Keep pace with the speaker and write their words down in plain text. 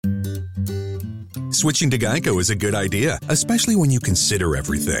Switching to Geico is a good idea, especially when you consider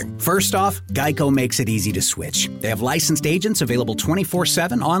everything. First off, Geico makes it easy to switch. They have licensed agents available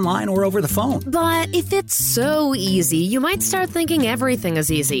 24/7 online or over the phone. But if it's so easy, you might start thinking everything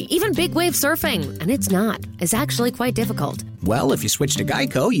is easy, even big wave surfing. And it's not. It's actually quite difficult. Well, if you switch to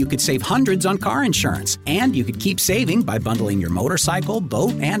Geico, you could save hundreds on car insurance. And you could keep saving by bundling your motorcycle,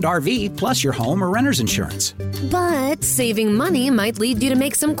 boat, and RV, plus your home or renter's insurance. But saving money might lead you to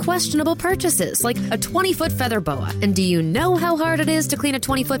make some questionable purchases, like a 20-foot feather boa. And do you know how hard it is to clean a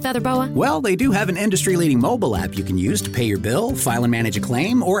 20-foot feather boa? Well, they do have an industry-leading mobile app you can use to pay your bill, file and manage a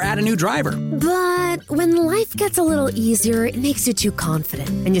claim, or add a new driver. But when life gets a little easier, it makes you too confident,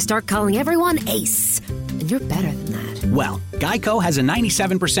 and you start calling everyone Ace. And you're better than that. Well, Geico has a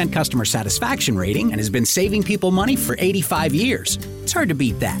 97% customer satisfaction rating and has been saving people money for 85 years. It's hard to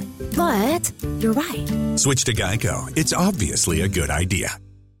beat that. But you're right. Switch to Geico. It's obviously a good idea.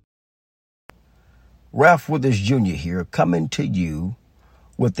 Ralph Withers Jr. here, coming to you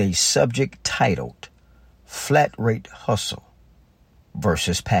with a subject titled Flatrate Hustle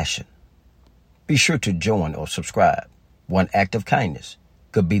versus Passion. Be sure to join or subscribe. One act of kindness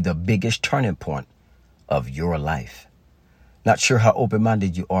could be the biggest turning point of your life. Not sure how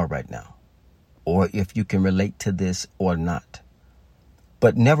open-minded you are right now, or if you can relate to this or not.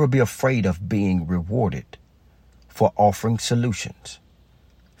 But never be afraid of being rewarded for offering solutions,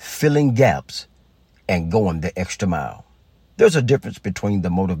 filling gaps, and going the extra mile. There's a difference between the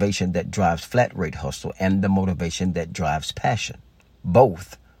motivation that drives flat rate hustle and the motivation that drives passion.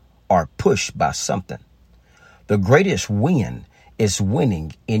 Both are pushed by something. The greatest win is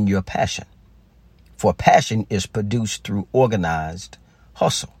winning in your passion. For passion is produced through organized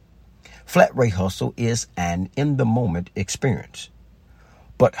hustle. Flat rate hustle is an in-the-moment experience.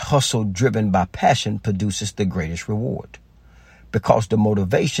 But hustle driven by passion produces the greatest reward, because the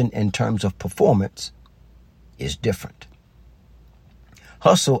motivation in terms of performance is different.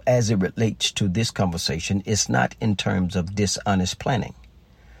 Hustle, as it relates to this conversation, is not in terms of dishonest planning,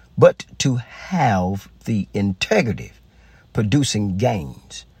 but to have the integrity producing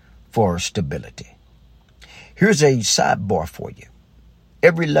gains for stability. Here's a sidebar for you.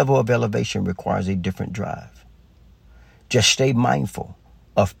 Every level of elevation requires a different drive. Just stay mindful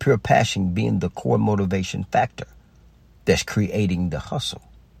of pure passion being the core motivation factor that's creating the hustle.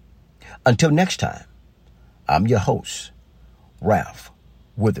 Until next time, I'm your host, Ralph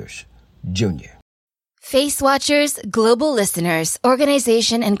Withers Jr. Face Watchers, global listeners,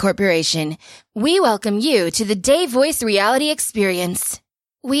 organization, and corporation, we welcome you to the Day Voice Reality Experience.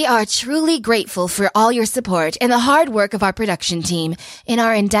 We are truly grateful for all your support and the hard work of our production team in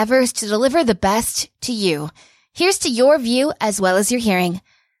our endeavors to deliver the best to you. Here's to your view as well as your hearing.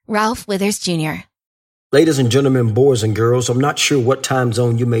 Ralph Withers Jr. Ladies and gentlemen, boys and girls, I'm not sure what time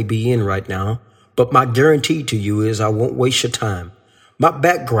zone you may be in right now, but my guarantee to you is I won't waste your time. My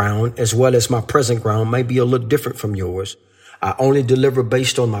background, as well as my present ground, may be a little different from yours. I only deliver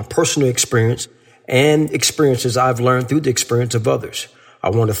based on my personal experience and experiences I've learned through the experience of others. I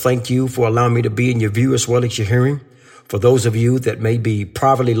want to thank you for allowing me to be in your view as well as your hearing. For those of you that may be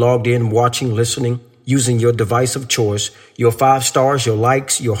privately logged in, watching, listening, using your device of choice, your 5 stars, your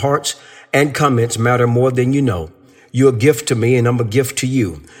likes, your hearts, and comments matter more than you know. You're a gift to me and I'm a gift to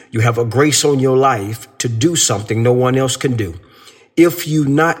you. You have a grace on your life to do something no one else can do. If you're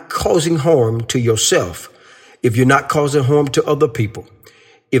not causing harm to yourself, if you're not causing harm to other people,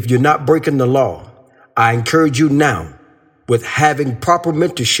 if you're not breaking the law, I encourage you now with having proper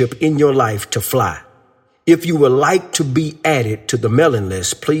mentorship in your life to fly. If you would like to be added to the mailing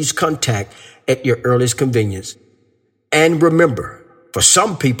list, please contact at your earliest convenience. And remember, for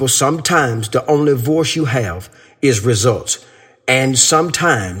some people, sometimes the only voice you have is results. And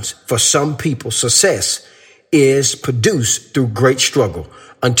sometimes for some people, success is produced through great struggle.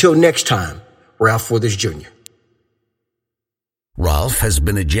 Until next time, Ralph Withers Jr. Ralph has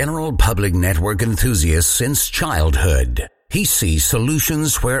been a general public network enthusiast since childhood. He sees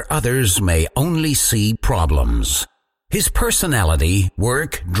solutions where others may only see problems. His personality,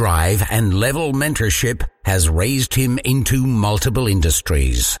 work, drive, and level mentorship has raised him into multiple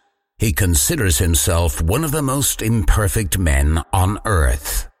industries. He considers himself one of the most imperfect men on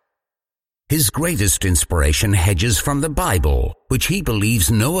earth. His greatest inspiration hedges from the Bible, which he believes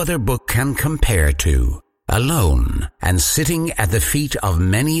no other book can compare to. Alone and sitting at the feet of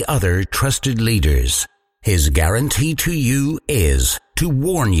many other trusted leaders, his guarantee to you is to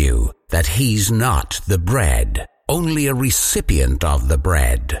warn you that he's not the bread, only a recipient of the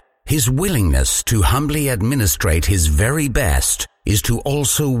bread. His willingness to humbly administrate his very best is to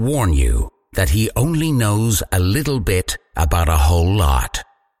also warn you that he only knows a little bit about a whole lot.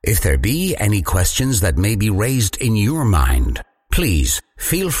 If there be any questions that may be raised in your mind, please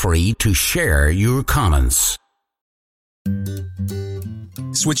feel free to share your comments.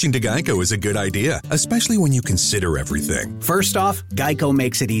 Switching to Geico is a good idea, especially when you consider everything. First off, Geico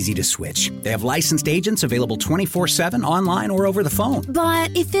makes it easy to switch. They have licensed agents available 24/7 online or over the phone. But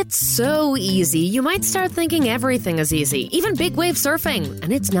if it's so easy, you might start thinking everything is easy, even big wave surfing.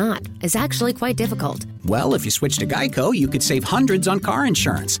 And it's not. It's actually quite difficult. Well, if you switch to Geico, you could save hundreds on car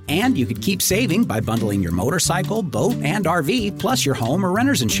insurance. And you could keep saving by bundling your motorcycle, boat, and RV, plus your home or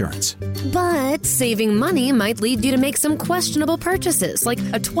renter's insurance. But saving money might lead you to make some questionable purchases, like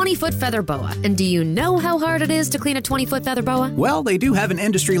a 20-foot feather boa. And do you know how hard it is to clean a 20-foot feather boa? Well, they do have an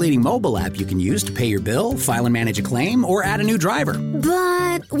industry-leading mobile app you can use to pay your bill, file and manage a claim, or add a new driver.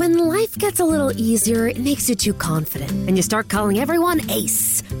 But when life gets a little easier, it makes you too confident, and you start calling everyone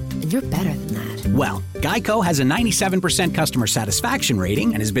Ace. And you're better than that. Well, Geico has a 97% customer satisfaction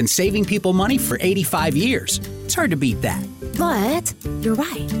rating and has been saving people money for 85 years. It's hard to beat that. But you're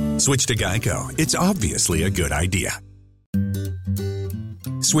right. Switch to Geico. It's obviously a good idea.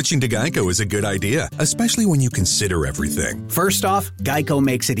 Switching to Geico is a good idea, especially when you consider everything. First off, Geico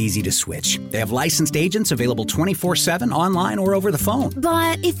makes it easy to switch. They have licensed agents available 24/7 online or over the phone.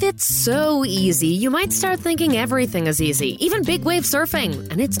 But if it's so easy, you might start thinking everything is easy, even big wave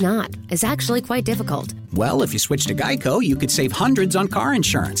surfing. And it's not. It's actually quite difficult. Well, if you switch to Geico, you could save hundreds on car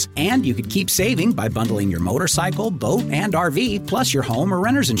insurance. And you could keep saving by bundling your motorcycle, boat, and RV, plus your home or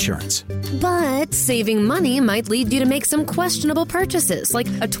renter's insurance. But saving money might lead you to make some questionable purchases, like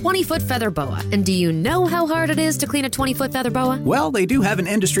a 20-foot feather boa. And do you know how hard it is to clean a 20-foot feather boa? Well, they do have an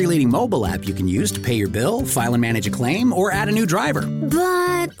industry-leading mobile app you can use to pay your bill, file and manage a claim, or add a new driver.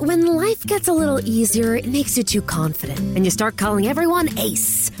 But when life gets a little easier, it makes you too confident, and you start calling everyone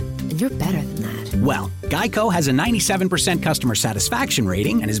Ace. And you're better than that. Well, Geico has a 97% customer satisfaction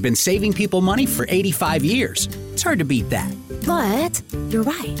rating and has been saving people money for 85 years. It's hard to beat that. But you're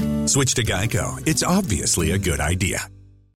right. Switch to Geico. It's obviously a good idea.